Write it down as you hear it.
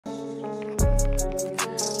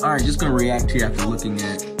All right, just gonna react here after looking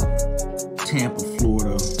at Tampa,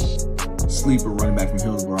 Florida, sleeper running back from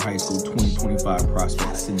Hillsborough High School, 2025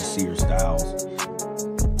 prospect, Syncere Styles.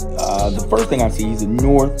 The first thing I see, he's a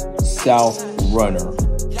north-south runner,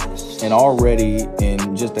 and already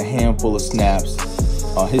in just a handful of snaps,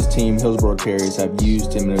 his team, Hillsborough Terriers, have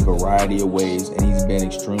used him in a variety of ways, and he's been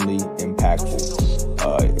extremely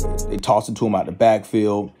impactful. They tossed it to him out the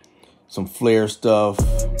backfield, some flare stuff.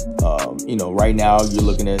 You know, right now you're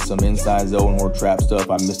looking at some inside zone or trap stuff.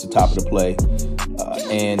 I missed the top of the play.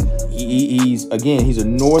 And he's a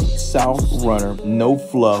north-south runner, no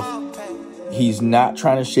fluff. He's not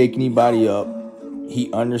trying to shake anybody up.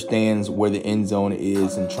 He understands where the end zone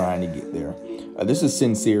is and trying to get there. This is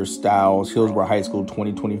Syncere Styles, Hillsborough High School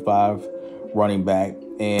 2025 running back.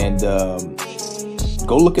 And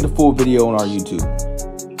go look at the full video on our YouTube.